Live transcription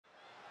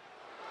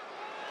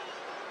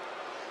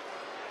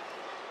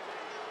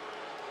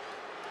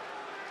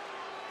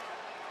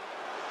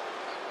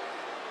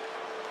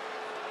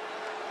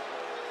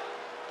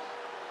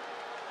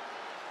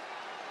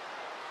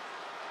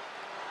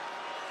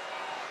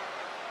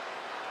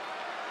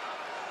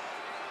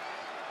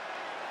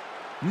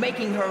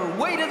making her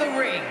way to the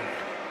ring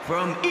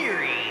from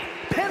Erie,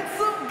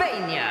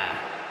 Pennsylvania,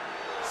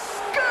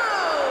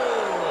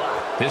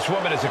 Sko! This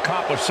woman has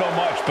accomplished so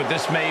much, but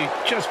this may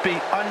just be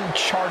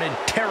uncharted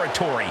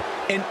territory.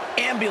 An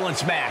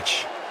ambulance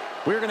match.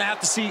 We're going to have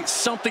to see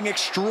something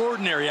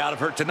extraordinary out of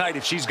her tonight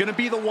if she's going to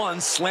be the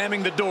one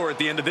slamming the door at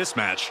the end of this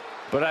match.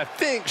 But I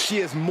think she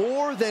is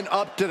more than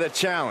up to the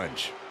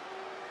challenge.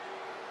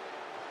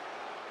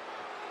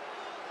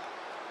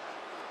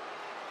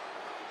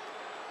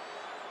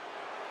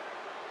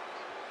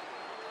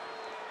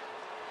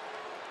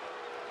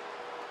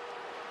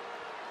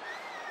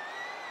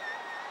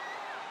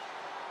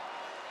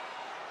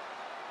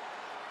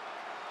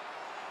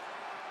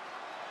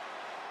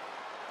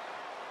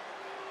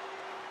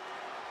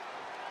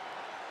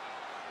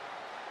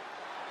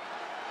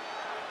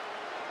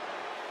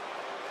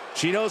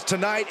 She knows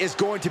tonight is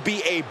going to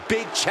be a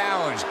big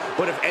challenge,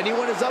 but if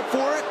anyone is up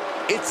for it,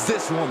 it's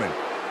this woman.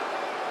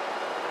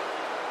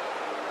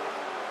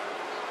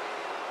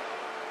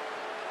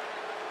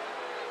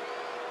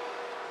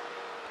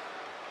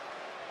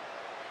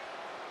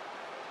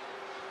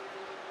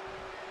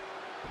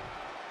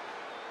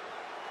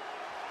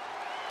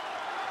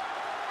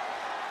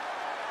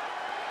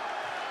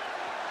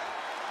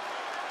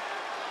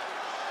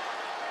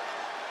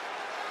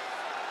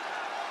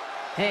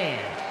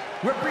 And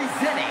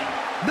representing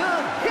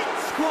the Hit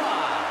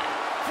Squad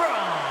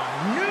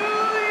from New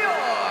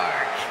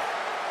York,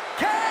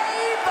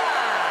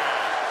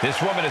 Kayla!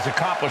 This woman has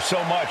accomplished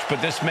so much,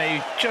 but this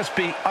may just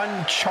be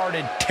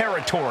uncharted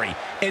territory.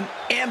 An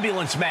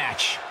ambulance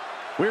match.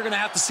 We're going to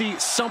have to see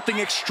something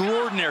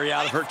extraordinary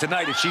out of her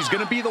tonight if she's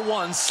going to be the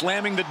one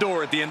slamming the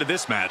door at the end of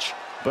this match.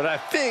 But I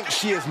think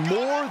she is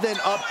more than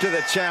up to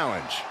the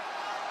challenge.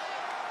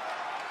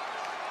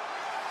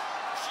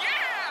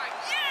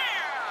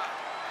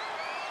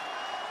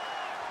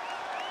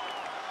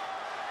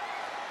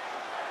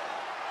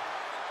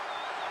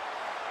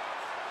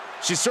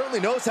 She certainly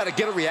knows how to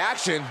get a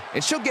reaction,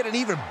 and she'll get an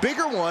even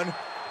bigger one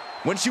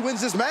when she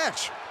wins this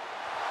match.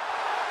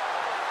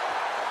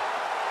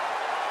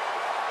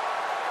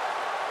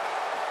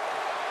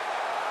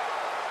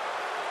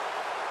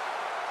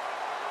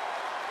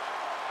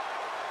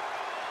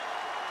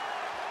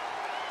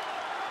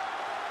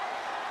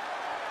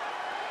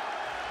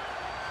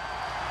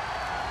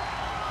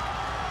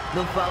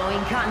 The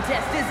following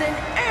contest is an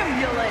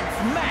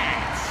ambulance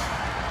match.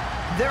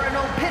 There are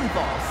no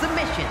pinfalls,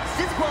 submissions,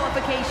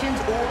 disqualifications,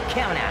 or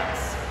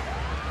countouts.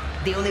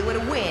 The only way to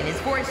win is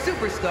for a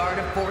superstar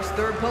to force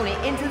their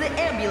opponent into the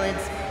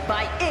ambulance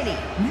by any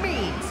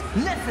means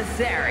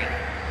necessary.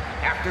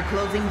 After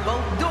closing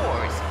both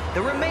doors,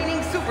 the remaining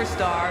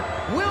superstar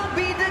will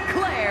be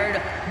declared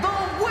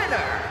the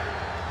winner.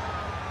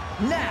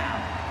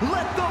 Now,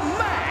 let the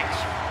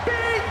match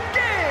begin!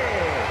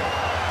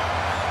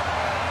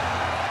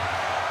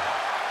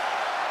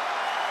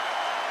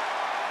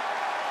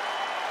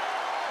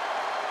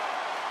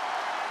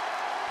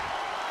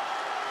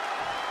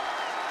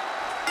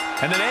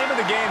 And the name of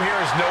the game here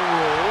is no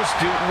rules.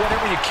 Do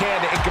whatever you can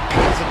to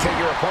incapacitate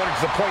your opponent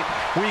to the point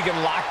where you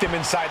can lock them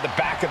inside the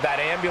back of that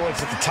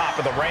ambulance at the top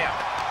of the ramp.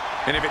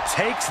 And if it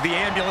takes the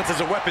ambulance as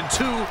a weapon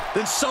too,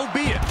 then so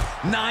be it.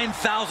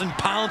 9,000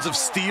 pounds of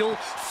steel,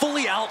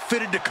 fully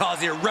outfitted to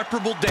cause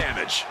irreparable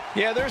damage.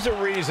 Yeah, there's a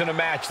reason a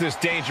match this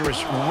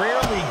dangerous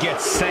rarely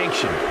gets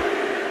sanctioned.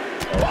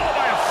 Followed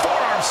by a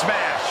forearm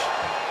smash.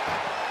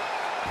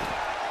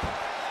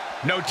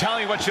 No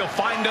telling what you'll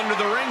find under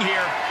the ring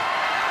here.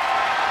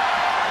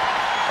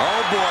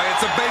 Oh boy,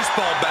 it's a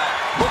baseball bat.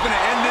 Looking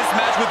to end this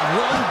match with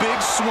one big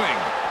swing.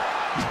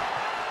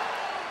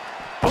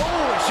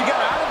 Oh, she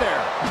got out of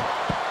there.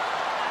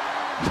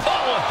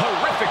 Oh, a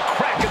horrific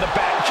crack of the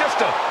bat. Just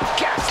a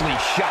ghastly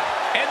shot.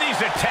 And these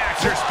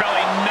attacks are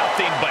spelling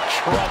nothing but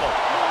trouble.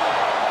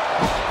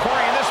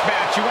 Corey, in this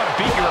match, you want to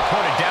beat your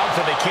opponent down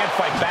so they can't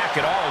fight back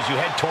at all as you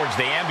head towards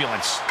the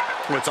ambulance.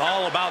 It's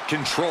all about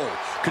control.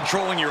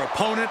 Controlling your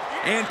opponent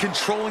and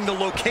controlling the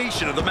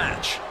location of the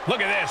match.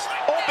 Look at this.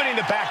 Opening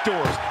the back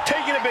doors.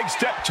 Taking a big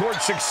step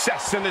towards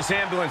success in this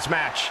ambulance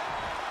match.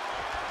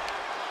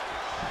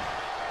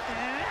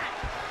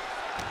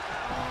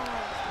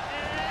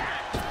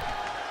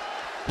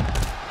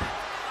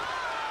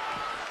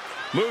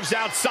 Moves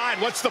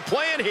outside. What's the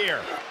plan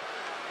here?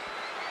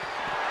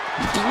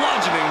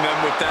 Bludgeoning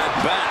them with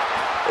that bat.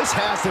 This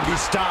has to be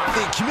stopped.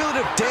 The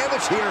cumulative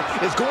damage here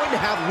is going to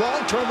have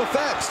long-term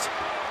effects.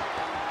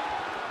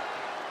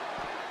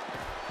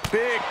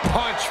 Big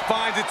punch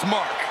finds its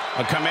mark.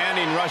 A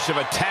commanding rush of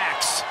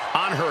attacks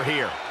on her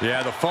here.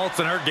 Yeah, the faults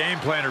in her game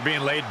plan are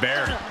being laid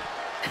bare.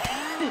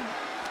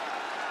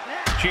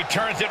 She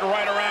turns it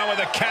right around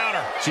with a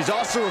counter. She's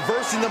also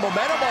reversing the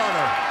momentum on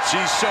her.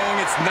 She's showing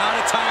it's not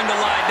a time to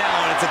lie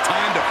down. It's a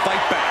time to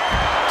fight back.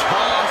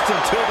 Tossed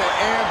into the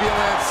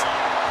ambulance.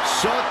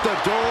 Shut the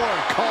door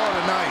and call it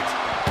a night.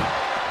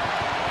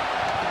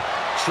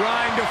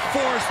 Trying to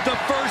force the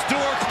first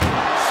door.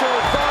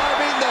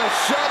 Surviving the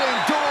shutting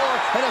door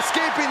and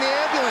escaping the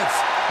ambulance.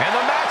 And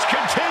the match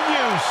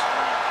continues.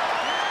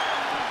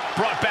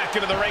 brought back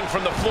into the ring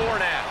from the floor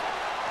now.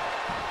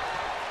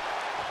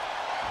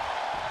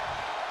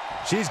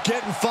 She's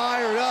getting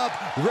fired up,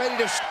 ready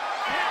to...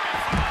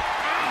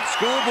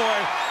 Schoolboy.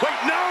 Wait,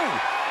 no!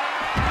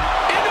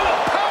 Into a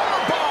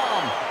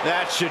powerbomb!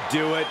 That should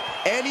do it.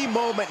 Any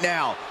moment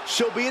now,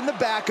 she'll be in the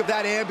back of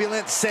that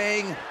ambulance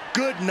saying,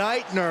 "Good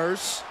night,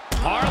 nurse."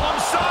 Harlem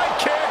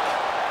sidekick.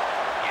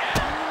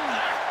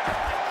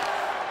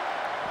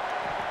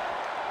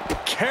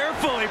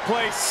 Carefully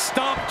placed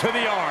stomp to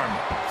the arm.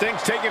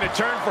 Things taking a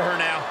turn for her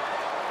now.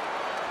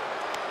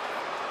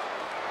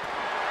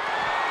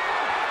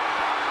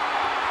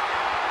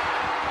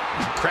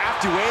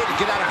 Crafty way to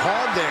get out of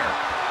harm there.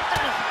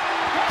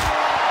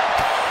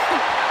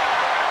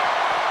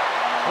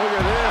 Look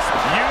at this.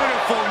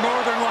 Beautiful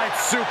Northern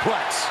Lights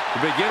suplex.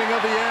 The beginning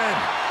of the end.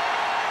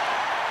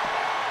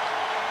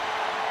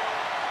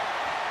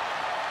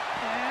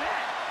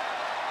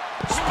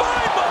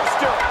 Spine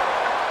buster.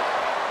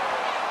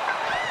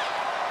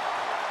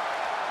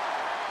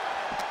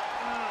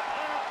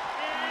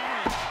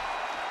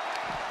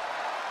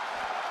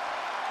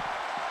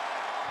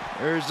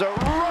 There's a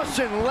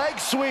Russian leg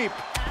sweep.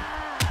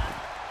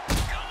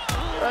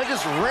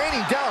 Just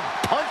raining down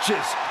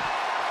punches.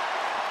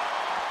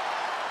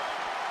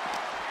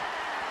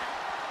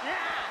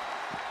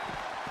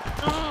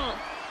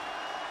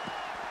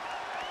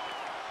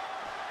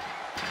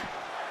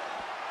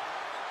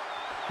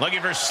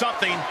 Looking for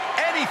something,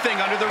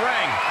 anything under the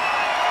ring.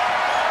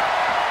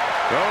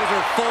 Those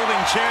are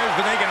folding chairs,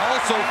 but they can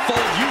also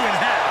fold you in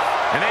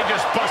half. And they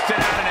just busted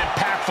out an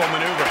impactful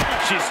maneuver.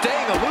 She's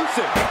staying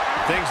elusive.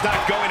 Things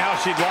not going how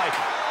she'd like.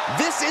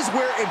 This is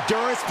where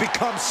endurance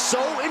becomes so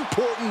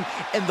important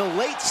in the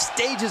late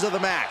stages of the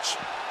match.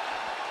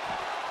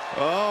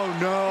 Oh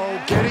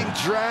no, getting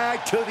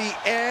dragged to the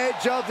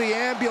edge of the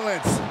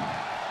ambulance.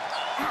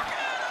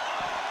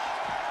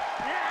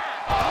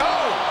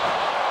 Oh!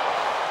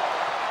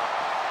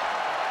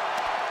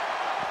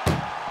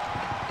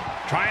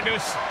 Trying to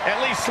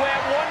at least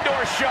slam one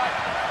door shut.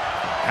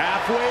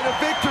 Halfway to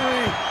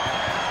victory.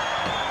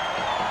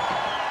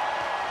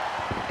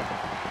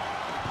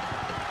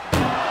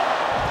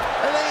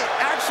 And they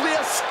actually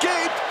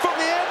escaped from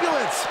the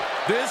ambulance.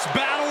 This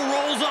battle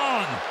rolls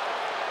on.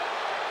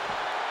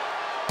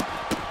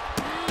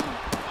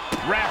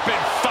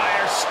 Rapid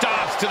fire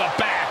stops to the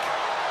back.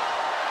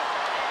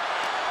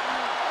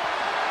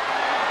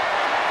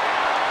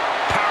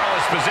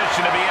 Powerless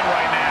position to be in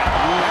right now.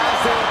 Has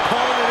their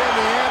opponent in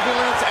the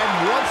ambulance and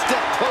one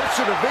step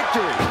closer to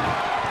victory.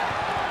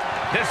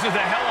 This is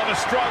a hell of a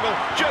struggle,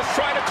 just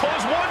trying to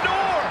close one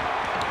door.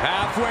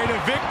 Halfway to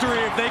victory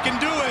if they can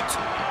do it.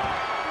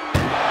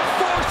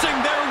 Forcing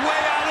their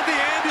way out of the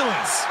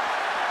ambulance.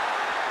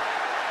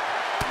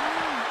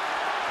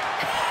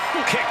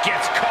 Kick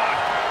gets caught.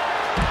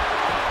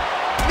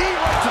 Knee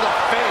right to the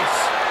face.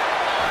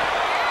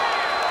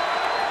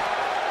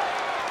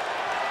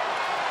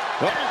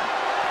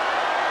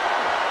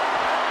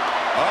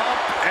 Up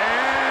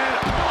and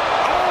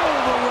all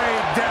the way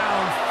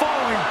down.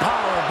 Falling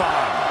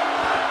powerbomb.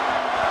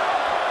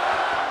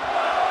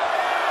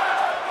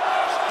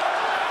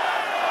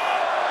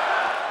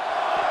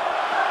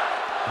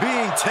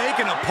 Being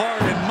taken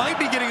apart and might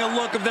be getting a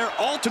look of their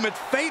ultimate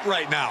fate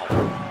right now.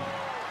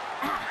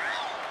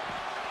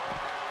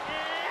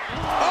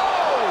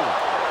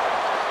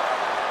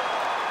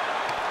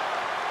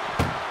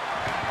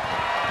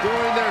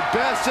 Doing their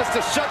best just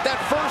to shut that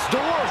first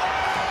door.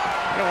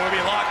 You don't want to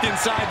be locked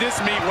inside this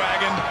meat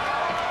wagon.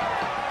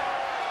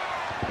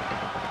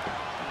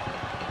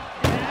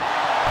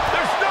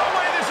 There's no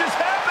way this is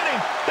happening.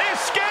 They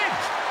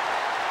escaped.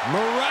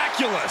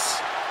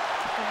 Miraculous.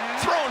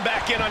 Thrown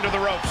back in under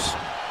the ropes.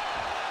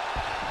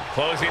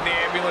 Closing the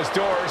ambulance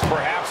doors,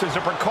 perhaps as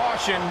a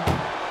precaution.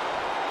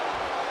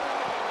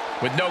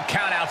 With no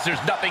countouts,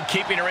 there's nothing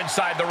keeping her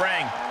inside the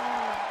ring.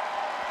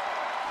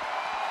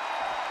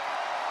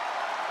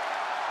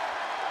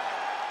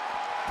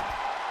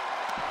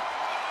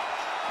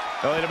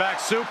 Belly to back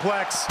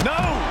suplex. No!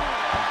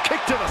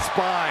 Kick to the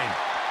spine.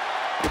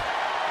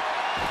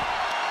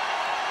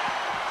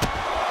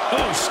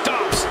 Oh,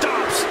 stop,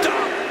 stop,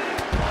 stop.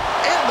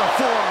 And the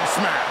forearm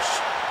smash.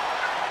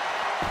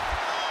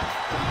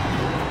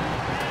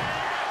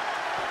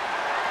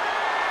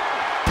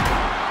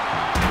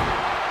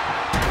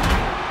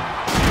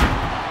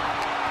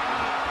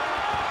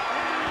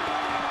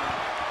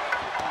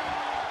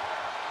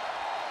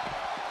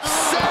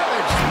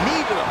 Savage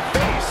knee to the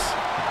face.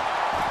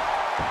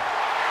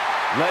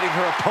 Letting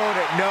her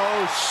opponent know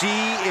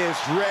she is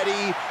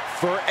ready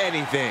for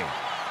anything.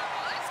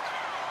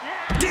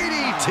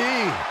 DDT.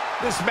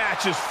 This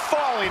match is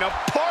falling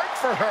apart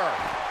for her.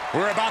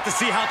 We're about to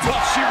see how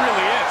tough she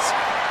really is.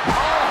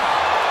 Oh,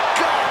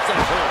 God,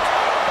 that hurt.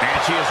 And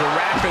she is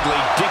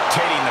rapidly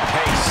dictating the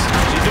pace.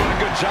 She's doing a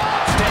good job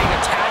staying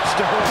attached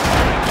to her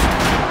opponent.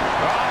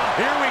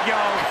 Here we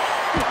go.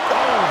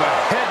 Oh, the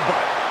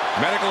headbutt.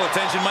 Medical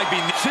attention might be...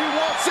 She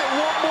wants it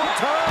one more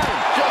time.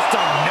 Just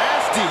a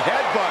nasty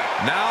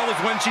headbutt. Now is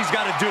when she's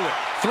got to do it.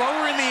 Throw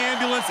her in the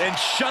ambulance and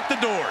shut the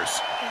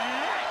doors.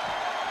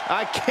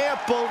 I can't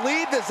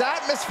believe this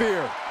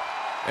atmosphere.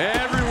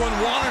 Everyone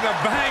wanted a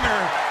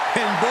banger,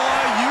 and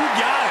boy, you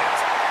got it.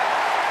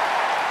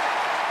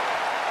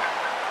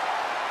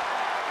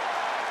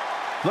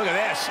 Look at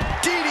this.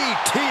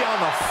 DDT on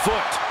the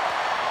foot.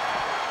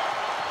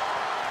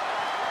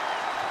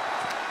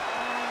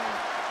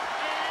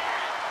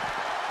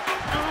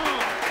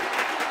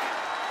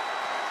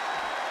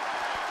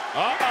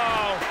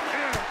 Uh-oh.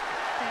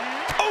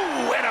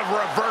 Oh, and a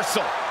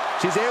reversal.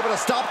 She's able to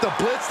stop the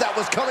blitz that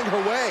was coming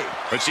her way.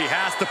 But she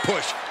has to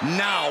push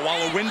now while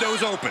the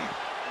window's open.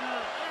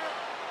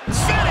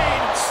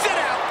 Sitting, sit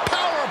out,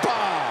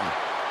 Powerbomb.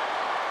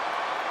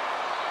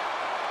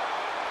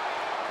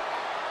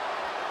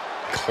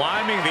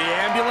 Climbing the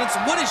ambulance.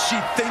 What is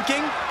she thinking?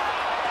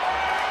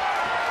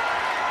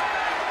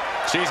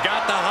 She's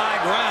got the high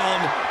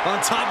ground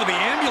on top of the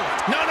ambulance.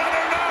 No, no,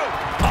 no, no.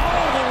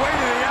 All the way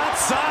to the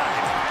outside.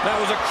 That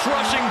was a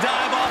crushing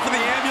dive off of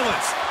the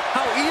ambulance.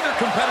 How either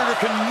competitor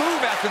can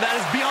move after that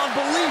is beyond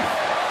belief.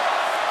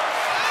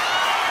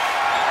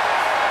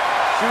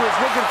 She was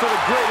looking for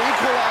the great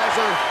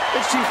equalizer,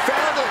 and she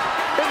found it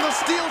in the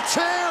steel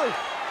chair.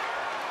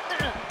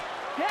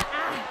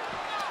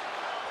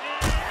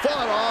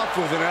 Fought off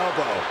with an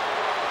elbow.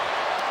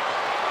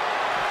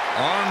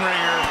 Arm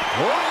wringer.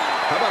 Whoa,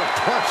 how about a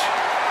punch?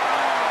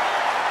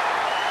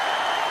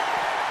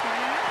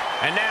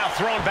 And now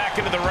thrown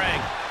back into the ring.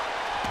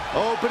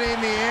 Opening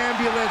the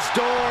ambulance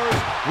doors.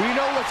 We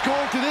know what's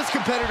going through this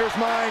competitor's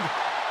mind.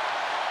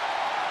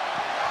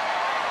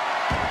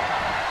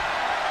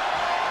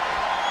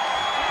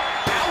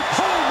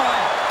 Oh my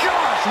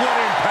gosh, what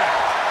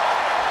impact!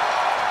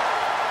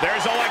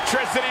 There's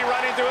electricity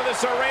running through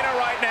this arena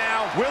right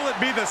now. Will it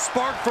be the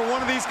spark for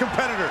one of these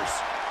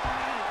competitors?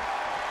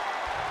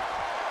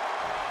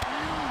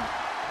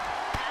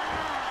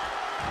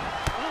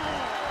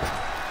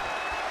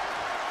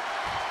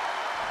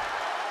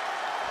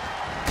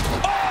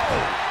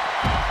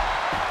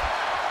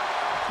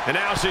 And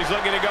now she's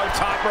looking to go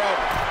top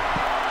rope.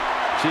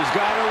 She's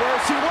got her where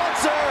she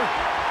wants her.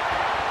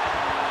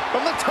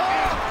 From the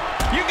top.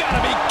 You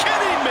gotta be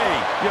kidding me.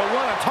 You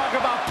want to talk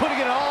about putting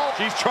it all?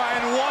 She's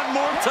trying one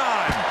more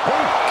time.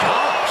 Oh,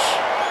 gosh.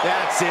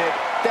 That's it.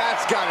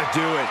 That's got to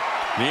do it.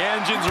 The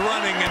engine's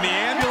running and the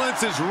ambulance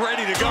is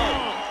ready to go.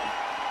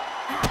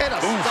 And a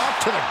stop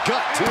to the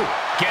gut, too.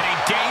 Getting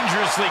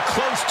dangerously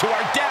close to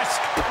our desk.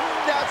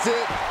 That's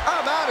it.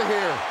 I'm out of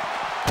here.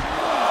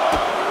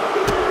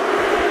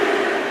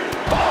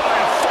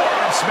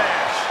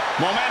 Smash.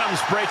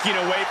 Momentum's breaking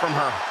away from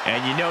her. And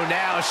you know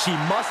now she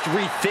must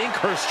rethink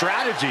her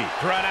strategy.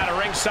 Run out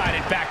of ringside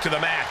and back to the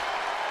mat.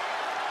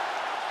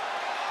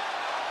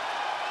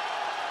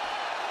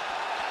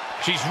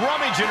 She's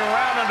rummaging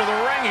around under the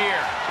ring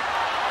here.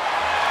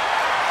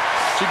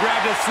 She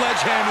grabbed a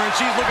sledgehammer and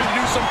she's looking to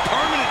do some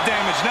permanent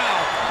damage now.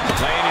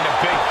 Landing a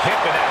big hit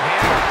with that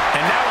hammer.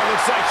 And now it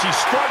looks like she's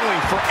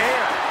struggling for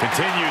air.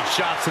 Continued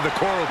shots to the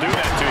core will do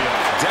that to you.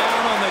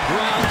 Down on the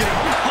ground,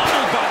 getting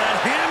pummeled by that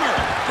hammer.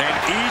 And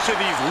each of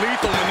these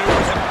lethal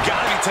maneuvers have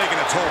got to be taking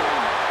a toll.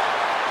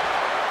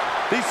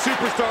 These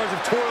superstars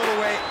have toiled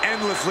away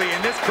endlessly,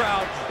 and this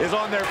crowd is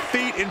on their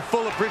feet in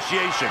full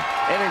appreciation.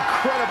 An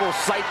incredible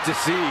sight to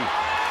see.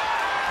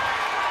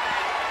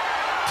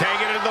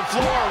 Taking it to the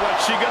floor.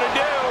 What's she gonna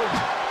do?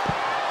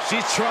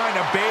 She's trying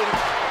to bait him.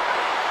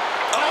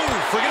 Oh,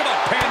 forget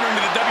about pandering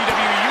to the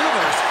WWE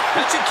Universe.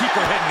 That should keep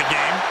her head in the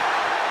game.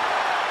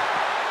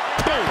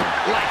 Boom.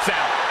 Lights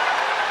out.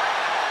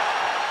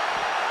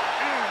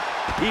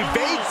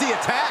 Evades the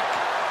attack.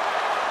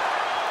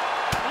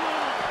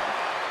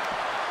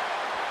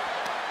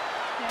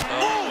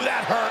 Ooh,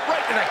 that hurt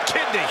right in the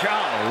kidney.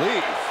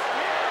 Golly.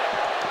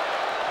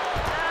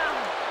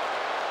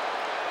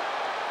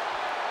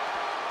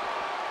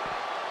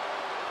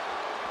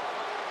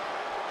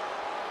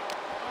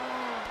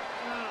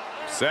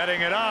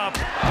 Setting it up.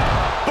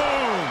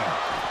 Boom.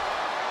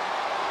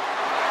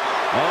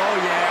 Oh,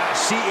 yeah,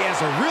 she is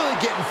really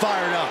getting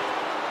fired up.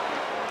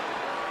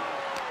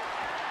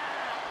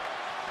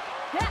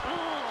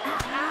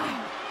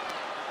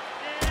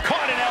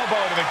 Caught an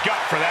elbow to the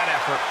gut for that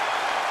effort.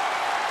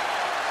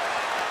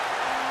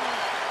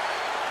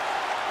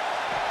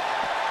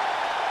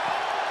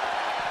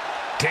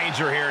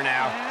 Danger here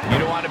now. You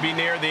don't want to be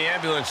near the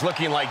ambulance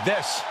looking like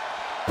this.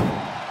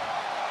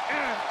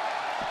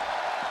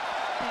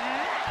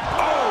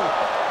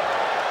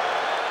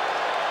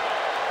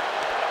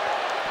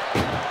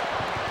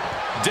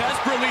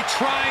 Desperately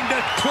trying to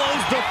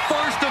close the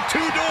first of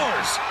two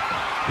doors.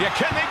 Yeah,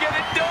 can they get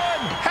it done?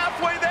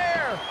 Halfway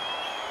there.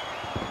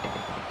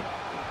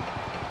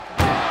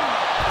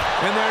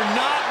 And they're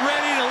not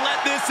ready to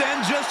let this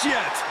end just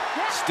yet.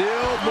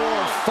 Still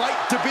more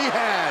fight to be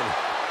had.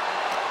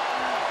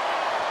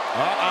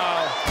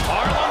 Uh-oh.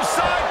 Harlem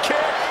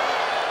sidekick.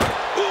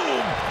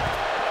 Ooh.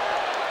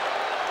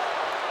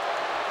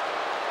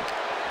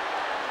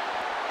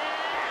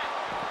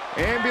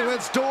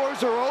 Ambulance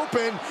doors are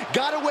open.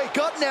 Gotta wake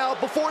up now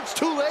before it's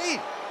too late.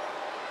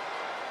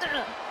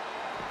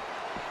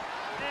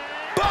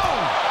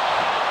 Boom!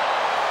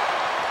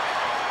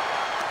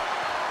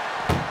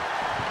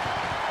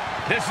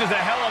 This is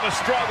a hell of a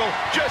struggle.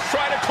 Just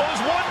trying to close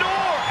one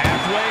door.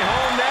 Halfway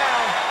home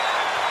now.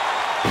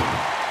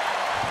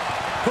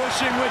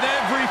 Pushing with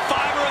every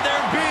fiber of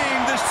their being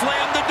to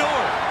slam the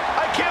door.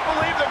 I can't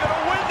believe they're going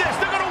to win this.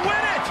 They're going to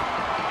win it.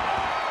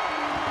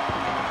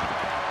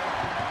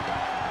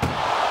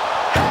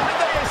 How did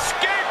they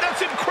escape?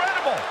 That's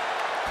incredible.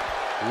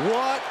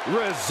 What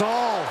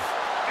resolve.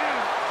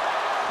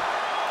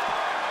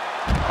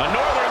 A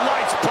Northern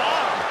Lights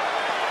bomb.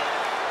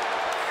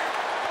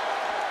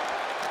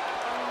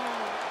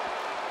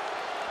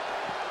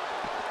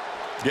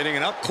 Getting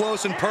an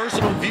up-close and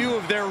personal view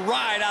of their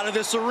ride out of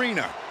this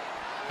arena.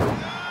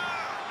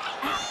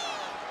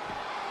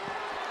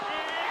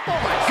 Oh,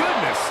 my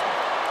goodness.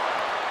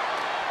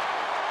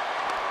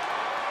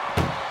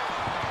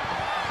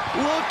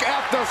 Look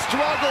at the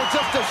struggle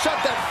just to shut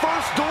that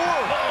first door.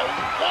 Oh,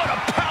 what a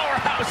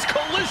powerhouse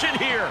collision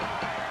here.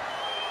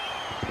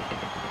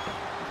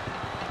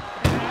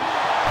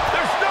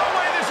 There's no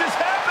way this is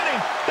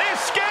happening. They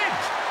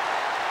escaped.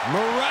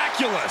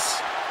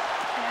 Miraculous.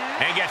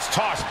 And gets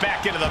tossed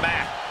back into the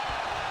mat.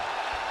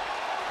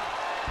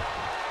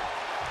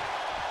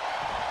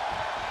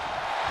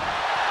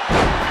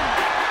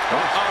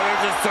 Uh-oh,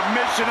 there's a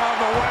submission on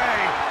the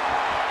way.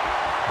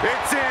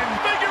 It's in.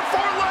 Figure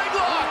four leg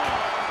lock.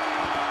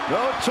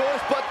 No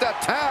choice but to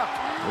tap.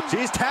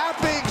 She's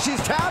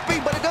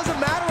tapping, but it doesn't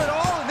matter at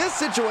all in this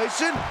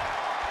situation.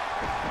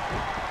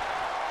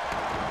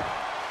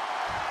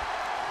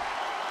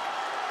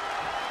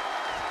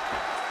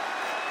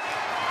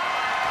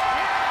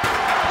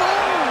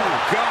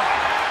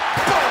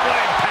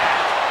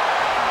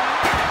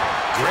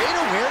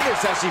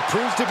 As she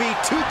proves to be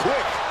too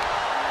quick.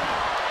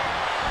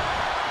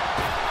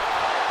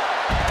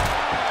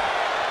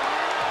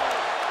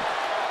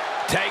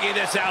 Taking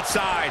this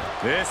outside.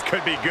 This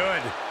could be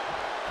good.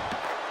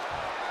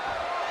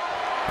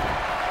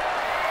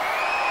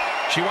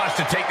 She wants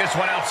to take this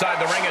one outside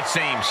the ring, it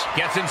seems.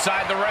 Gets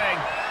inside the ring.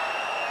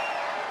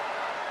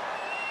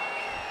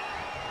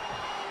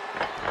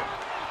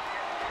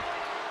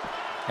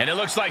 And it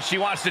looks like she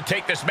wants to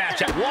take this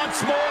match out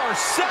once more,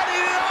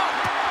 setting it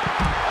up.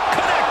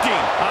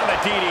 Connecting on the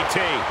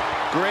DDT.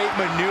 Great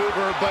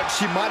maneuver, but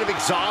she might have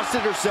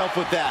exhausted herself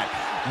with that.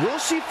 Will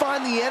she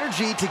find the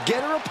energy to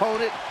get her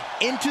opponent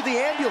into the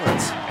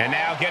ambulance? And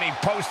now getting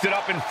posted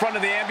up in front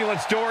of the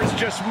ambulance doors,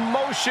 just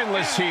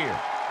motionless here.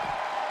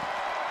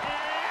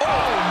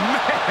 Oh,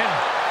 man.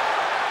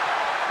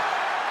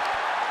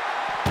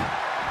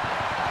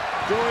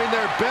 Doing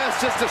their best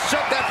just to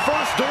shut that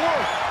first door.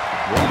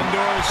 One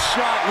door is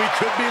shut. We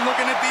could be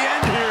looking at the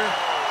end here.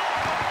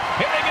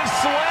 If they can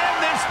slam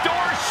this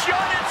door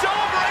shut, it's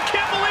over. I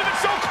can't believe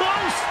it's so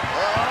close.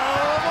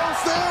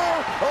 Almost there.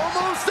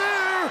 Almost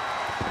there.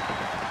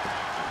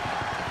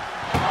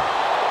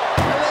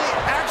 And they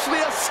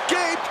actually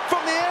escaped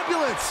from the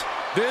ambulance.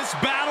 This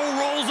battle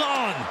rolls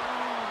on.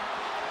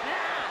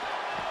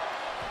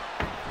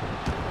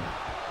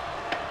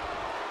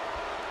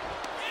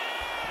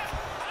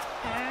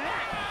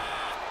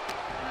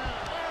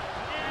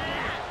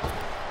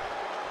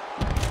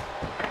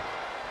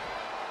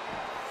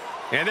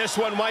 And this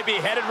one might be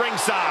headed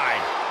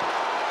ringside.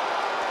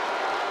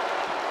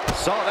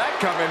 Saw that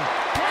coming.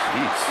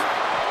 Jeez.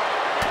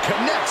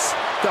 Connects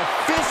the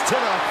fist to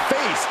the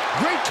face.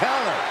 Great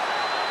counter.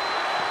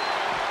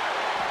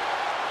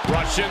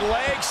 Russian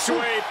leg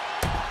sweep.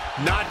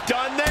 Not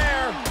done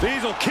there.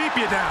 These will keep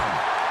you down.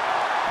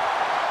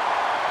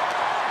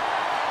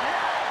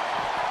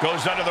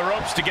 Goes under the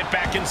ropes to get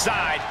back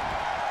inside.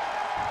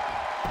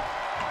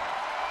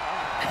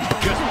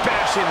 Just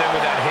bashing them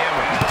with that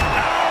hammer.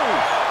 Ow!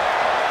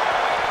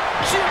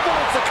 She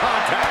avoids the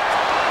contact.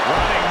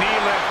 Running knee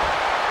lift.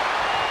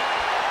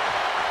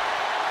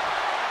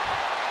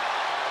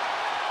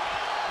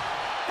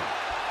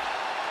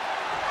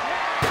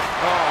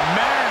 Oh,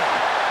 man.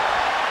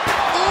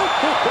 Ooh.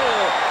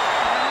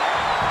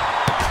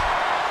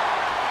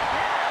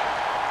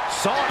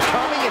 Saw it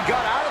coming and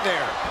got out of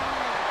there.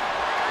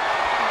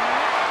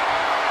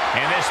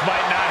 And this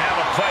might not have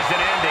a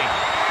pleasant ending.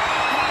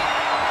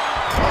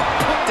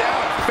 Put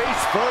down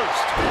face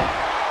first.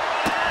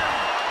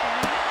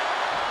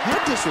 How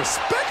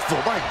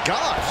disrespectful, my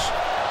gosh.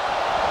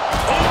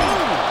 Oh!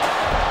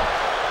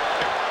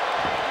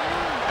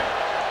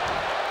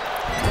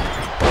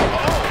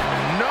 Oh,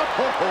 no.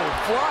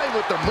 Flying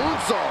with the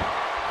moonsault.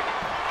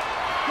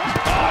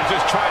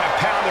 Just trying to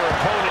pound their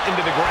opponent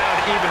into the ground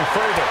even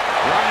further.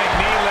 Running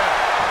knee lift.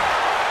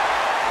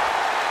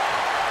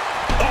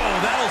 Oh,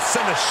 that'll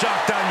send a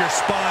shock down your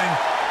spine.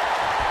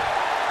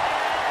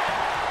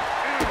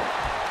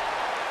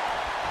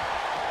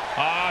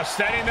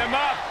 Setting them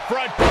up.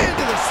 Front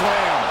into the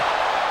slam.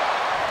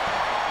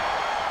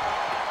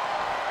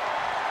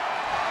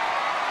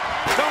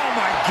 Oh,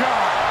 my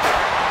God.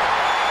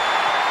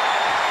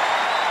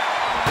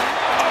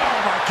 Oh,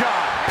 my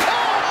God.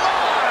 Oh,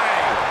 my!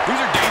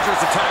 These are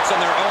dangerous attacks on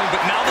their own,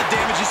 but now the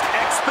damage is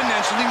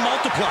exponentially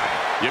multiplying.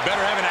 You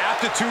better have an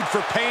aptitude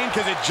for pain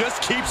because it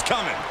just keeps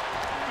coming.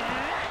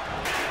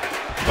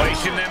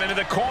 Placing them into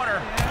the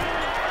corner.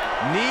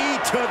 Knee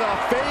to the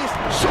face,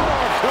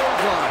 short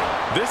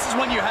clothesline. This is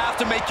when you have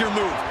to make your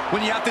move,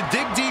 when you have to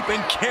dig deep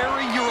and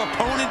carry your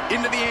opponent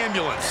into the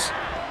ambulance.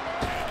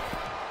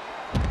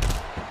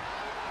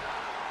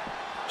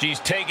 She's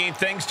taking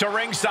things to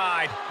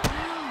ringside.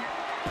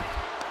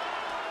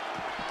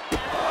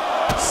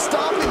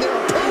 Stopping their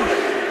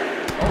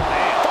opponent.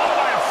 Followed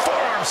by a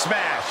forearm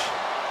smash.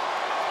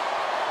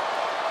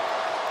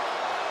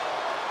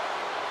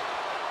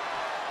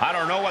 I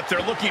don't know what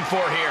they're looking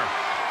for here.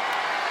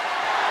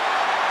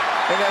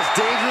 And as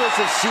dangerous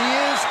as she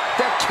is,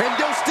 that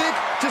kendo stick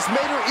just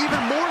made her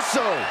even more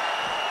so.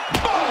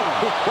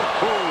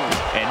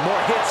 And more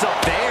hits up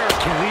there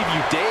can leave you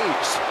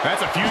dazed.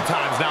 That's a few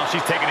times now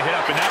she's taken a hit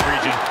up in that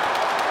region.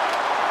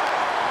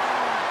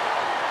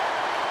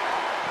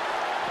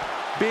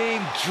 Being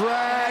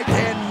dragged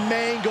and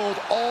mangled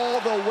all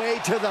the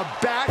way to the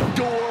back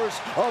doors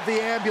of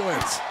the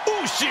ambulance.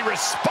 Ooh, she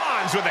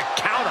responds with a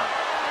counter.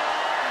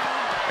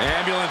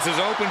 Ambulance is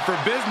open for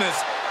business.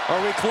 Are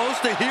we close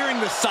to hearing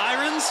the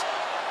sirens?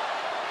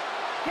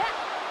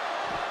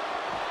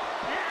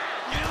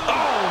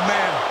 Oh,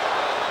 man.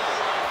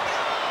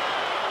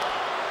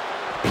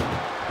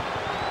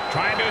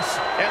 Trying to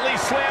at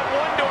least slam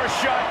one door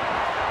shut.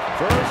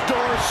 First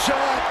door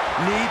shut,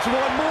 needs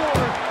one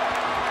more.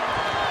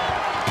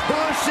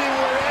 Pushing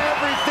with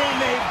everything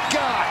they've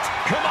got.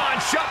 Come on,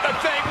 shut the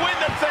thing, win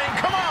the thing,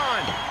 come on.